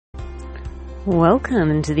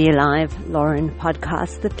Welcome to the Alive Lauren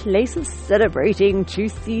podcast, the place of celebrating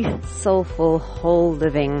juicy, soulful, whole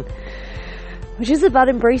living, which is about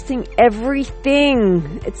embracing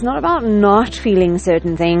everything. It's not about not feeling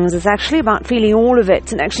certain things. It's actually about feeling all of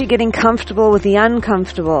it and actually getting comfortable with the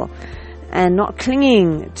uncomfortable and not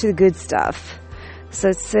clinging to the good stuff. So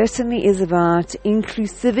it certainly is about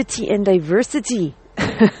inclusivity and diversity,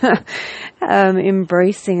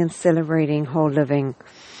 embracing and celebrating whole living.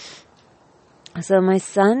 So my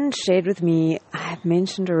son shared with me, I've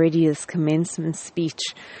mentioned already this commencement speech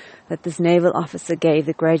that this naval officer gave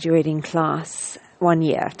the graduating class one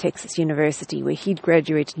year at Texas University, where he'd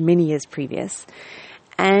graduated many years previous.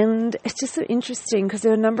 And it's just so interesting because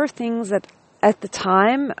there are a number of things that at the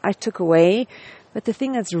time I took away, but the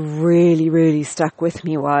thing that's really, really stuck with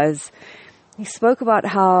me was he spoke about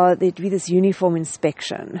how there'd be this uniform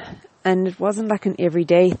inspection. And it wasn't like an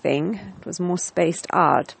everyday thing. It was more spaced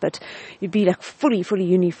out, but you'd be like fully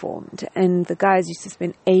uniformed. And the guys used to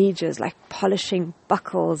spend ages like polishing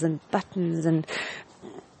buckles and buttons and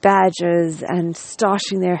badges and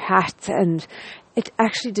starching their hats. And it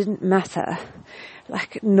actually didn't matter.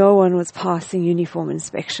 Like no one was passing uniform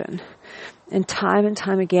inspection. And time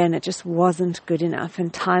again, it just wasn't good enough.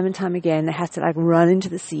 And time again, they had to like run into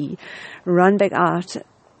the sea, run back out,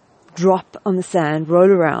 drop on the sand, roll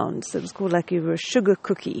around. So it was called like you were a sugar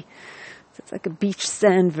cookie. So it's like a beach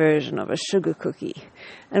sand version of a sugar cookie.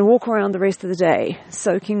 And walk around the rest of the day,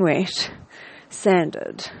 soaking wet,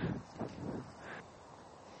 sanded.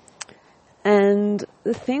 And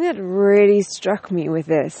the thing that really struck me with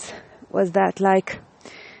this was that like,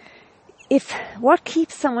 if what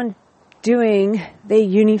keeps someone doing their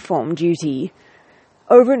uniform duty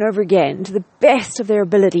over and over again to the best of their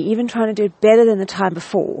ability, even trying to do it better than the time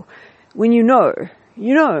before, when you know,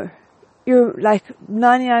 you're like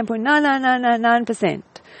 99.99999%,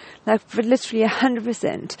 like for literally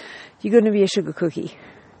 100%, you're going to be a sugar cookie.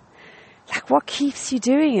 Like what keeps you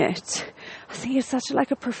doing it? I think it's such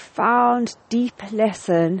like a profound, deep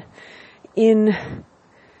lesson in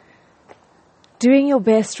doing your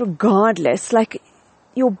best regardless. Like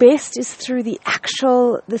your best is through the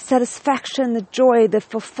satisfaction, the joy, the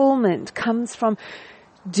fulfillment comes from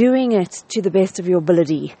doing it to the best of your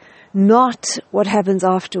ability, not what happens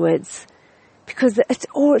afterwards. Because it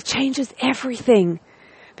changes everything.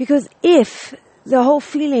 Because if the whole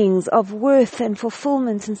feelings of worth and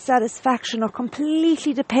fulfillment and satisfaction are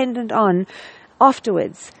completely dependent on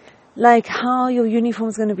afterwards, like how your uniform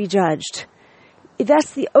is going to be judged, if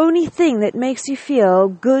that's the only thing that makes you feel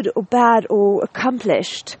good or bad or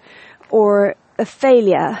accomplished or a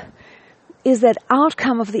failure, is that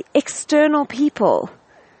outcome of the external people,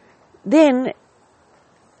 then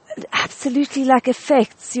it absolutely like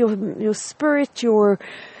affects your spirit, the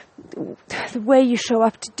way you show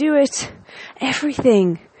up to do it,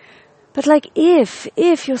 everything. But like if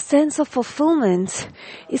your sense of fulfillment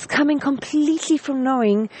is coming completely from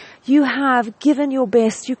knowing you have given your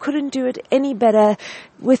best, you couldn't do it any better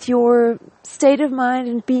with your state of mind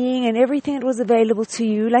and being and everything that was available to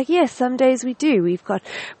you. Like yes, some days we do. We've got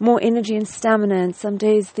more energy and stamina, and some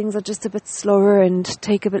days things are just a bit slower and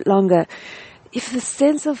take a bit longer. If the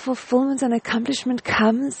sense of fulfillment and accomplishment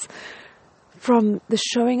comes from the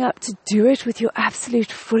showing up to do it with your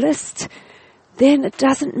absolute fullest, then it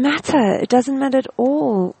doesn't matter. It doesn't matter at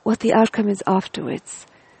all what the outcome is afterwards.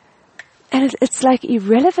 And it's like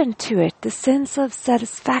irrelevant to it. The sense of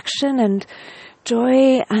satisfaction and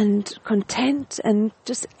joy and content and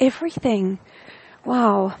just everything.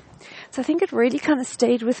 Wow. So I think it really kind of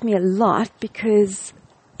stayed with me a lot because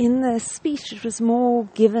in the speech it was more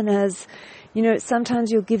given as, sometimes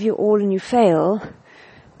you'll give your all and you fail.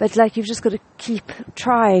 But like you've just got to keep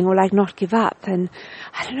trying or like not give up. And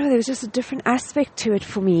I don't know, there was just a different aspect to it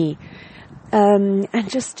for me. And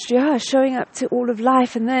just, showing up to all of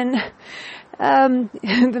life. And then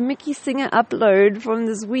the Mickey Singer upload from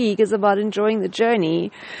this week is about enjoying the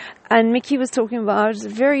journey. And Mickey was talking about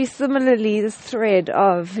very similarly this thread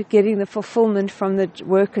of getting the fulfillment from the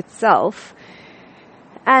work itself.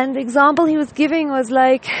 And the example he was giving was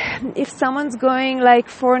like, if someone's going like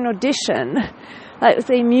for an audition, like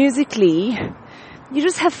say musically, you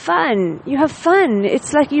just have fun. You have fun.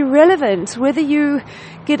 It's like irrelevant whether you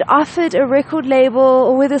get offered a record label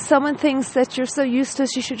or whether someone thinks that you're so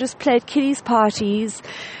useless you should just play at kiddies' parties.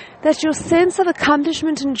 That your sense of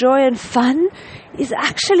accomplishment and joy and fun is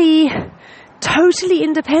actually totally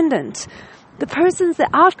independent. The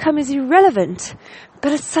outcome is irrelevant.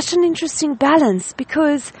 But it's such an interesting balance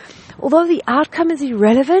because although the outcome is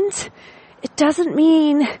irrelevant, it doesn't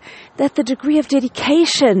mean that the degree of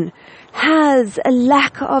dedication has a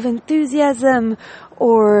lack of enthusiasm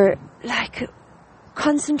or like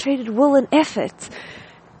concentrated will and effort.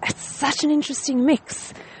 It's such an interesting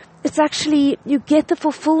mix. It's actually, you get the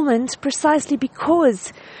fulfillment precisely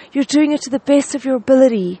because you're doing it to the best of your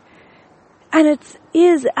ability. And it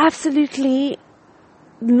is absolutely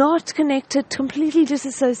not connected, completely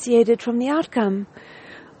disassociated from the outcome.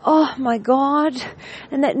 Oh my God.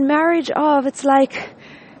 And that marriage of, it's like,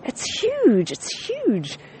 it's huge. It's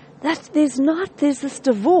huge. That there's this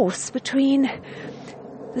divorce between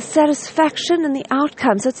the satisfaction and the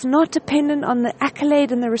outcome. So it's not dependent on the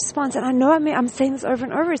accolade and the response. And I know I'm saying this over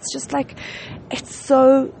and over. It's just like, it's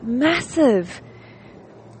so massive.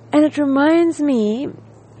 And it reminds me,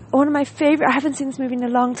 one of my favorite, I haven't seen this movie in a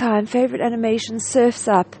long time, favorite animation, Surf's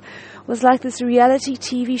Up, was like this reality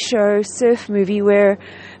TV show, surf movie, where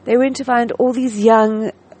they went to find all these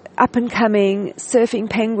young, up-and-coming surfing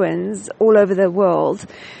penguins all over the world.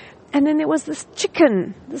 And then there was this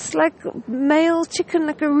chicken, this like male chicken,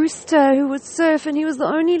 like a rooster who would surf, and he was the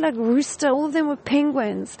only like rooster. All of them were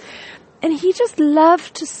penguins. And he just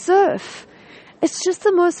loved to surf. It's just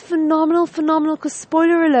the most phenomenal, because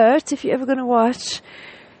spoiler alert, if you're ever going to watch,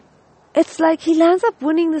 it's like he lands up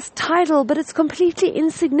winning this title, but it's completely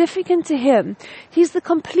insignificant to him. He's the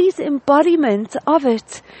complete embodiment of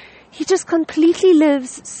it. He just completely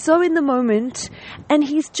lives so in the moment, and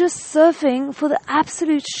he's just surfing for the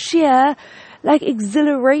absolute sheer, like,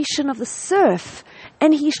 exhilaration of the surf.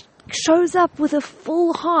 And he shows up with a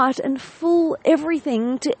full heart and full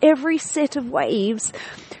everything to every set of waves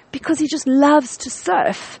because he just loves to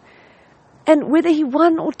surf. And whether he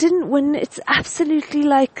won or didn't win, it's absolutely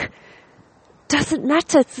like, doesn't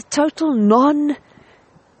matter. It's a total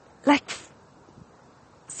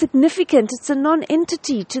significant. It's a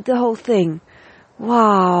non-entity to the whole thing.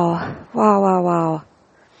 Wow.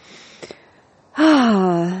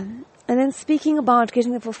 And then speaking about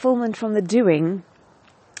getting the fulfillment from the doing,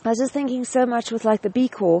 I was just thinking so much with like the B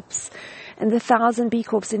Corps and the 1,000 B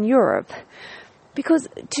Corps in Europe. Because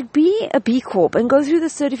to be a B Corp and go through the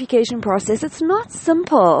certification process, it's not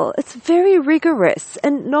simple. It's very rigorous,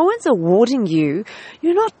 and no one's awarding you.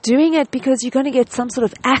 You're not doing it because you're going to get some sort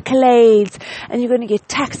of accolades and you're going to get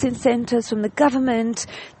tax incentives from the government.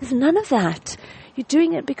 There's none of that. You're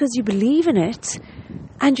doing it because you believe in it,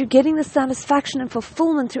 and you're getting the satisfaction and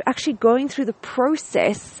fulfillment through actually going through the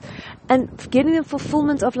process and getting the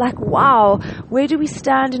fulfillment of like, wow, where do we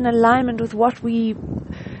stand in alignment with what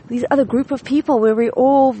these other group of people where we're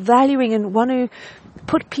all valuing and want to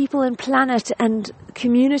put people and planet and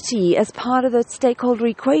community as part of the stakeholder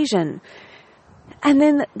equation. And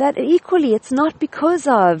then that equally, it's not because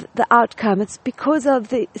of the outcome, it's because of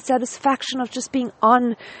the satisfaction of just being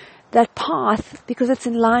on that path because it's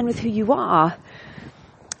in line with who you are.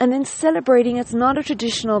 And then celebrating, it's not a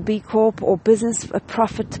traditional B Corp or business, a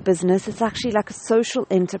profit business. It's actually like a social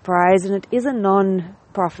enterprise, and it is a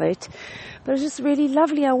non-profit. But it's just really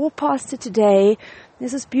lovely. I walked past it today.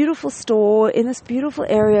 There's this beautiful store in this beautiful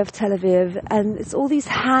area of Tel Aviv, and it's all these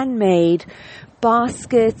handmade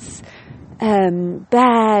baskets,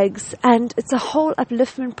 bags, and it's a whole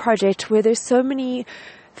upliftment project where there's so many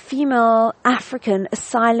female African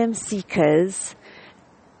asylum seekers.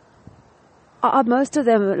 Most of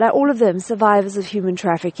them, like all of them, survivors of human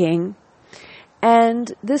trafficking.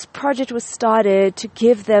 And this project was started to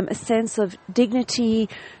give them a sense of dignity,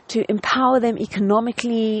 to empower them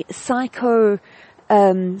economically, socially,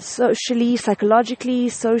 psychologically,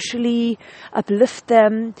 socially, uplift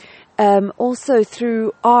them. Also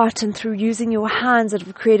through art and through using your hands as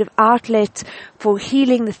a creative outlet for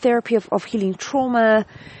healing, the therapy of healing trauma.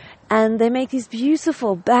 And they make these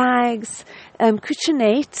beautiful bags,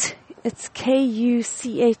 Kuchinate. It's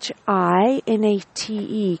Kuchinate,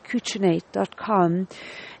 Kuchinate.com.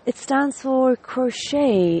 It stands for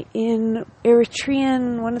crochet in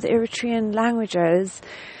Eritrean, one of the Eritrean languages.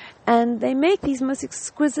 And they make these most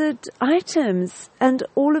exquisite items, and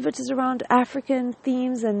all of it is around African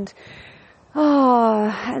themes, and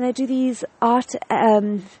they do these art,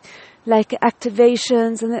 like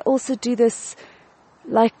activations, and they also do this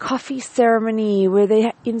like coffee ceremony where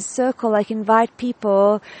they encircle, like invite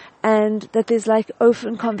people, and that there's like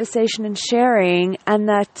open conversation and sharing, and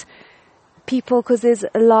that people, because there's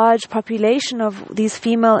a large population of these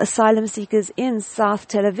female asylum seekers in South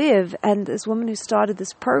Tel Aviv, and this woman who started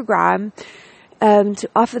this program to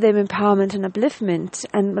offer them empowerment and upliftment,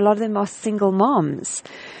 and a lot of them are single moms.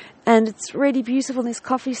 And it's really beautiful, these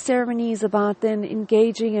coffee ceremonies about then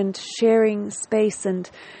engaging and sharing space and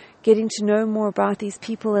getting to know more about these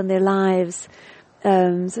people and their lives.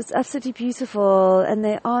 So it's absolutely beautiful. And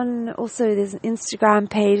they're on, also there's an Instagram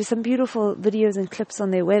page, some beautiful videos and clips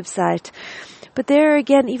on their website. But there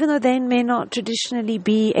again, even though they may not traditionally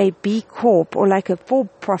be a B Corp or like a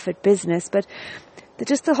for-profit business, but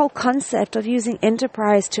just the whole concept of using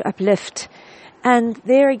enterprise to uplift. And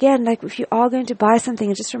there again, like if you are going to buy something,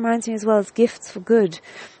 it just reminds me as well as Gifts for Good,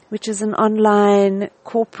 which is an online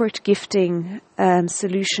corporate gifting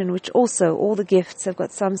solution, which also all the gifts have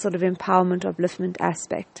got some sort of empowerment, upliftment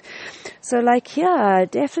aspect. So like, yeah,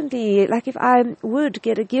 definitely, like if I would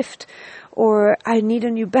get a gift or I need a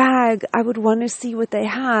new bag, I would want to see what they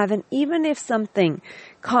have. And even if something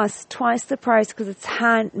costs twice the price because it's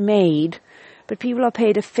handmade, but people are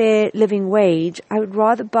paid a fair living wage, I would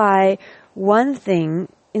rather buy one thing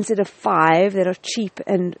instead of 5 that are cheap,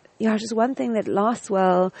 and just one thing that lasts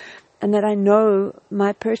well and that I know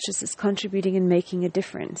my purchase is contributing and making a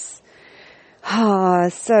difference.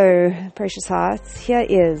 So, precious hearts, here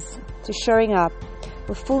is to showing up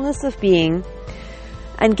with fullness of being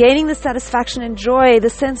and gaining the satisfaction and joy, the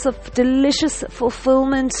sense of delicious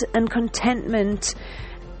fulfillment and contentment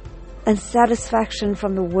and satisfaction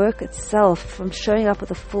from the work itself, from showing up with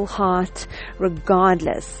a full heart,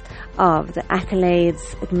 regardless of the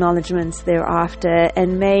accolades, acknowledgements thereafter,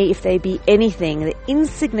 and may, if they be anything, the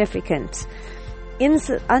insignificant,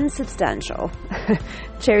 unsubstantial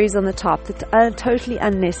cherries on the top, the totally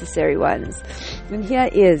unnecessary ones. And here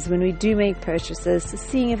is, when we do make purchases,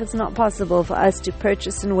 seeing if it's not possible for us to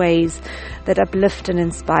purchase in ways that uplift and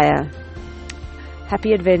inspire.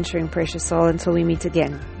 Happy adventuring, precious soul, until we meet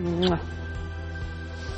again. Mwah.